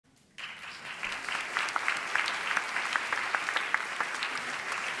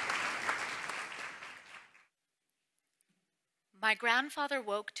my grandfather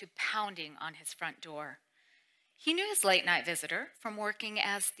woke to pounding on his front door. He knew his late-night visitor from working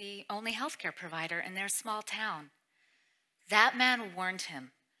as the only healthcare provider in their small town. That man warned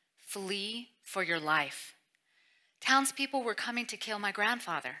him, "Flee for your life." Townspeople were coming to kill my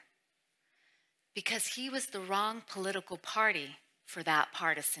grandfather because he was the wrong political party for that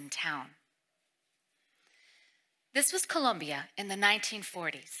partisan town. This was Colombia in the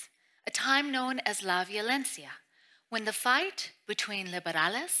 1940s, a time known as La Violencia, when the fight between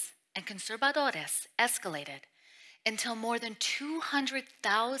liberales and conservadores escalated until more than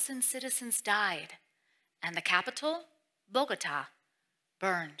 200,000 citizens died, and the capital, Bogota,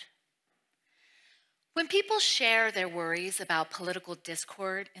 burned. When people share their worries about political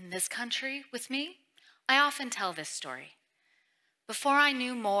discord in this country with me, I often tell this story. Before I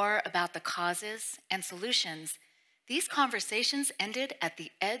knew more about the causes and solutions, these conversations ended at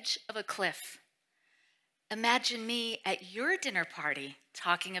the edge of a cliff. Imagine me at your dinner party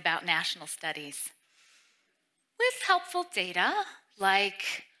talking about national studies with helpful data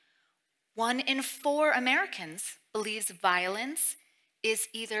like 1 in 4 Americans believes violence is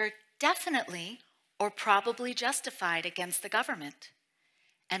either definitely or probably justified against the government,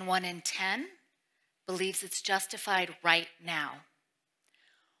 and 1 in 10 believes it's justified right now.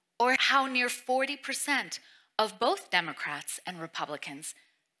 Or how near 40% of both Democrats and Republicans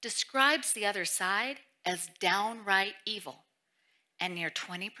describes the other side as downright evil, and near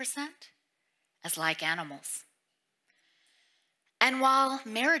 20% as like animals. And while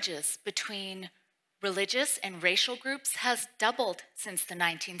marriages between religious and racial groups has doubled since the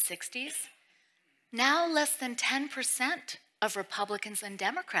 1960s, now less than 10% of Republicans and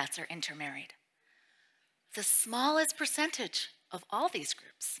Democrats are intermarried, the smallest percentage of all these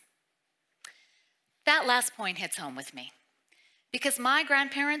groups. That last point hits home with me because my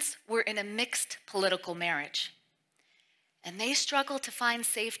grandparents were in a mixed political marriage, and they struggled to find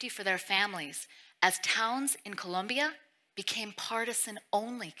safety for their families as towns in Colombia became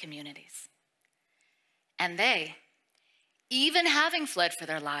partisan-only communities. And they, even having fled for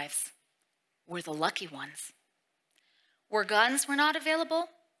their lives, were the lucky ones. Where guns were not available,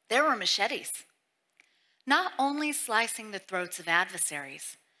 there were machetes, not only slicing the throats of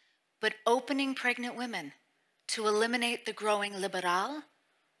adversaries, but opening pregnant women to eliminate the growing liberal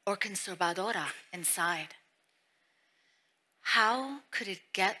or conservadora inside. How could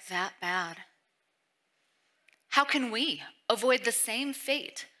it get that bad? How can we avoid the same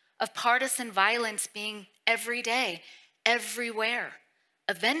fate of partisan violence being every day, everywhere,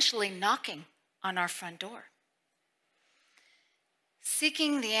 eventually knocking on our front door?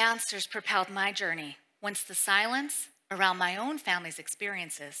 Seeking the answers propelled my journey once the silence around my own family's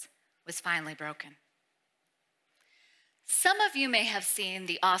experiences was finally broken. Some of you may have seen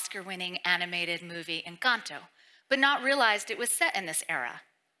the Oscar-winning animated movie Encanto, but not realized it was set in this era,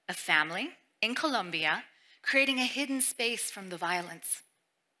 a family in Colombia creating a hidden space from the violence.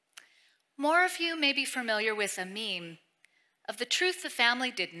 More of you may be familiar with a meme of the truth the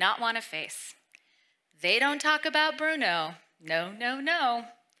family did not want to face. They don't talk about Bruno. No, no, no.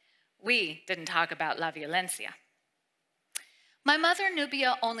 We didn't talk about La Violencia. My mother,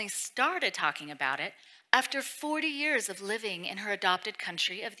 Nubia, only started talking about it after 40 years of living in her adopted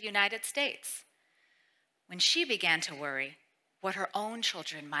country of the United States, when she began to worry what her own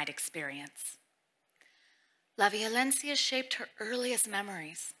children might experience. La Violencia shaped her earliest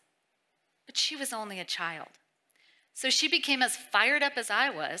memories, but she was only a child. So she became as fired up as I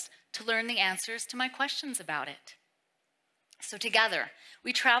was to learn the answers to my questions about it. So together,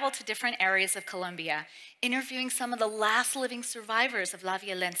 we traveled to different areas of Colombia, interviewing some of the last living survivors of La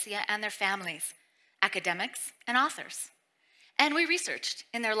Violencia and their families, academics and authors. And we researched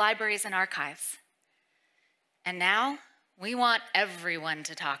in their libraries and archives. And now, we want everyone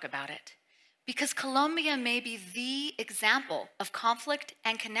to talk about it, because Colombia may be the example of conflict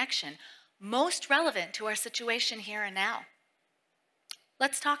and connection most relevant to our situation here and now.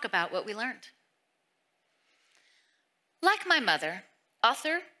 Let's talk about what we learned. Like my mother,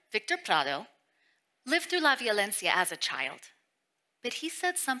 author Victor Prado lived through La Violencia as a child, but he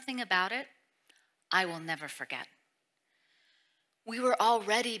said something about it I will never forget. We were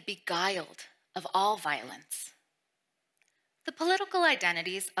already beguiled of all violence. The political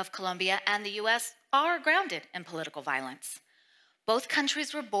identities of Colombia and the US are grounded in political violence. Both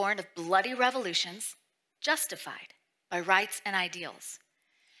countries were born of bloody revolutions justified by rights and ideals.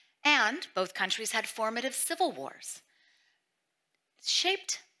 And both countries had formative civil wars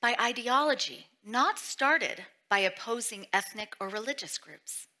shaped by ideology, not started by opposing ethnic or religious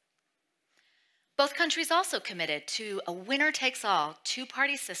groups. Both countries also committed to a winner-takes-all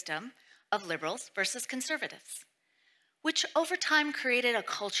two-party system of liberals versus conservatives, which over time created a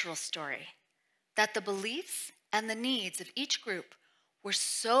cultural story that the beliefs and the needs of each group were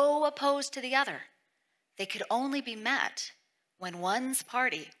so opposed to the other, they could only be met when one's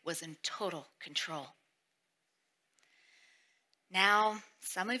party was in total control. Now,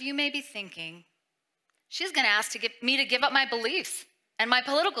 some of you may be thinking, she's going to ask me to give up my beliefs and my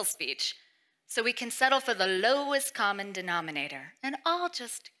political speech so we can settle for the lowest common denominator and all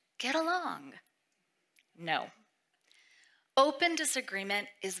just get along. No. Open disagreement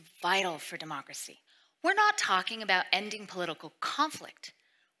is vital for democracy. We're not talking about ending political conflict.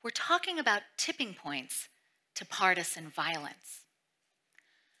 We're talking about tipping points to partisan violence.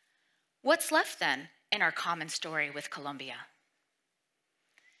 What's left then in our common story with Colombia?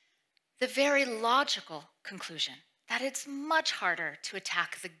 The very logical conclusion that it's much harder to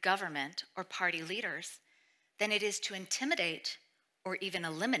attack the government or party leaders than it is to intimidate or even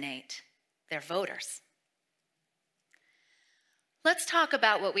eliminate their voters. Let's talk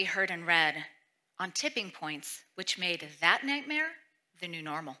about what we heard and read on tipping points which made that nightmare the new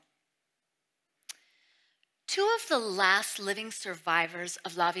normal. Two of the last living survivors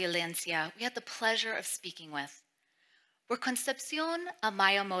of La Violencia we had the pleasure of speaking with were Concepcion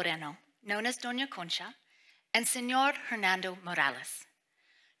Amaya Moreno, known as Doña Concha, and Señor Hernando Morales.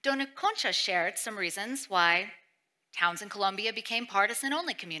 Doña Concha shared some reasons why towns in Colombia became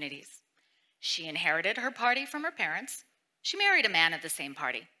partisan-only communities. She inherited her party from her parents. She married a man of the same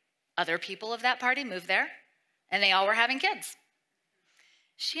party. Other people of that party moved there, and they all were having kids.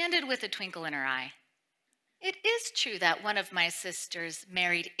 She ended with a twinkle in her eye. It is true that one of my sisters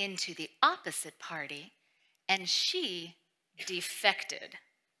married into the opposite party, and she defected.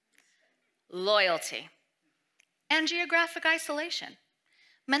 Loyalty and geographic isolation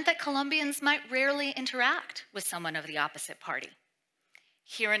meant that Colombians might rarely interact with someone of the opposite party.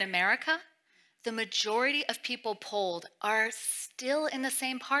 Here in America, the majority of people polled are still in the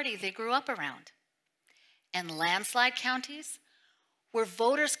same party they grew up around. And landslide counties, where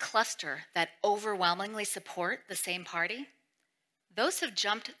voters cluster that overwhelmingly support the same party, those have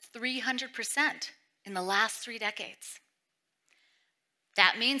jumped 300% in the last 3 decades.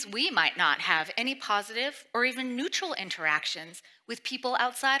 That means we might not have any positive or even neutral interactions with people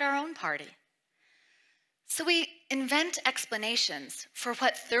outside our own party. So we invent explanations for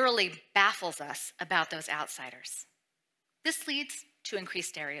what thoroughly baffles us about those outsiders. This leads to increased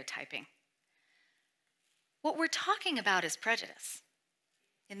stereotyping. What we're talking about is prejudice.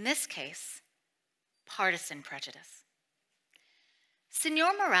 In this case, partisan prejudice.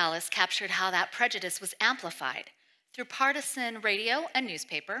 Señor Morales captured how that prejudice was amplified through partisan radio and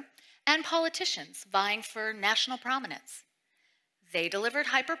newspaper and politicians vying for national prominence. They delivered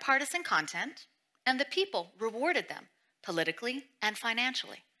hyper-partisan content, and the people rewarded them politically and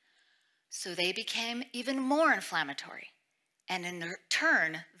financially. So they became even more inflammatory, and in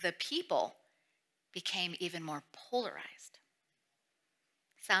turn, the people became even more polarized.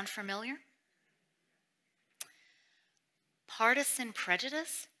 Sound familiar? Partisan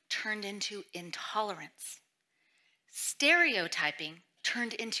prejudice turned into intolerance. Stereotyping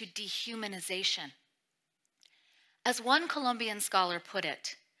turned into dehumanization. As one Colombian scholar put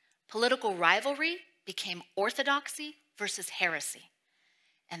it, political rivalry became orthodoxy versus heresy,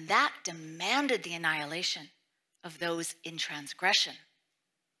 and that demanded the annihilation of those in transgression.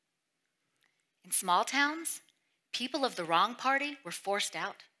 In small towns, people of the wrong party were forced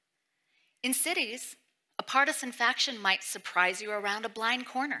out. In cities, a partisan faction might surprise you around a blind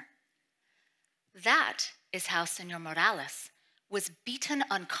corner. That is how Señor Morales was beaten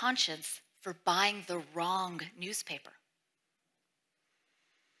unconscious for buying the wrong newspaper.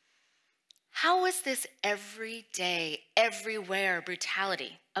 How is this everyday, everywhere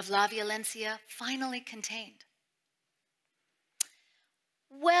brutality of La Violencia finally contained?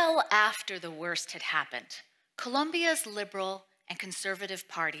 Well after the worst had happened, Colombia's liberal and conservative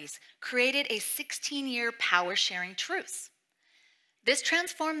parties created a 16-year power-sharing truce. This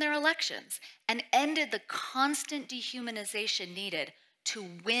transformed their elections and ended the constant dehumanization needed to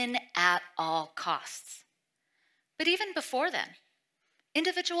win at all costs. But even before then,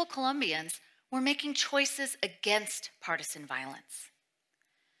 individual Colombians were making choices against partisan violence.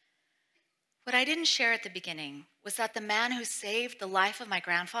 What I didn't share at the beginning was that the man who saved the life of my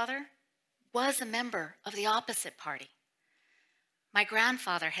grandfather was a member of the opposite party. My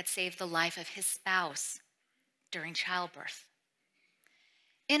grandfather had saved the life of his spouse during childbirth.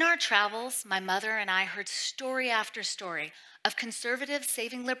 In our travels, my mother and I heard story after story of conservatives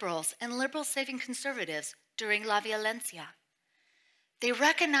saving liberals and liberals saving conservatives during La Violencia. They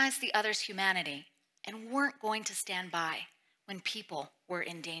recognized the other's humanity and weren't going to stand by when people were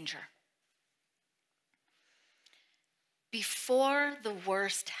in danger. before the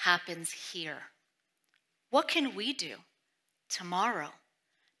worst happens here, what can we do tomorrow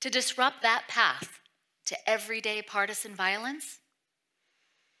to disrupt that path to everyday partisan violence?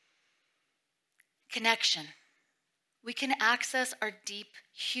 Connection. We can access our deep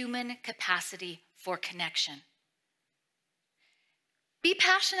human capacity for connection. Be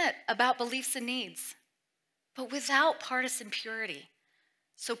passionate about beliefs and needs, but without partisan purity,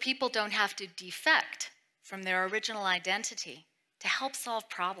 so people don't have to defect from their original identity to help solve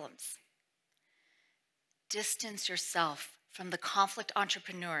problems. Distance yourself from the conflict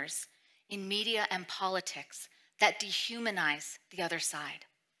entrepreneurs in media and politics that dehumanize the other side.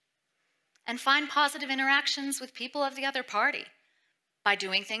 And find positive interactions with people of the other party by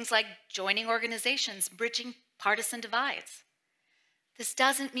doing things like joining organizations, bridging partisan divides. This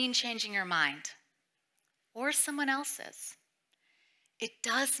doesn't mean changing your mind or someone else's. It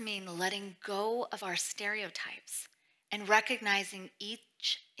does mean letting go of our stereotypes and recognizing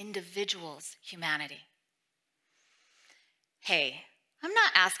each individual's humanity. Hey, I'm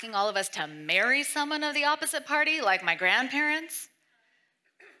not asking all of us to marry someone of the opposite party like my grandparents,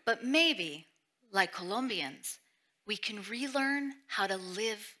 but maybe, like Colombians, we can relearn how to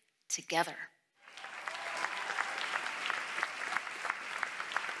live together.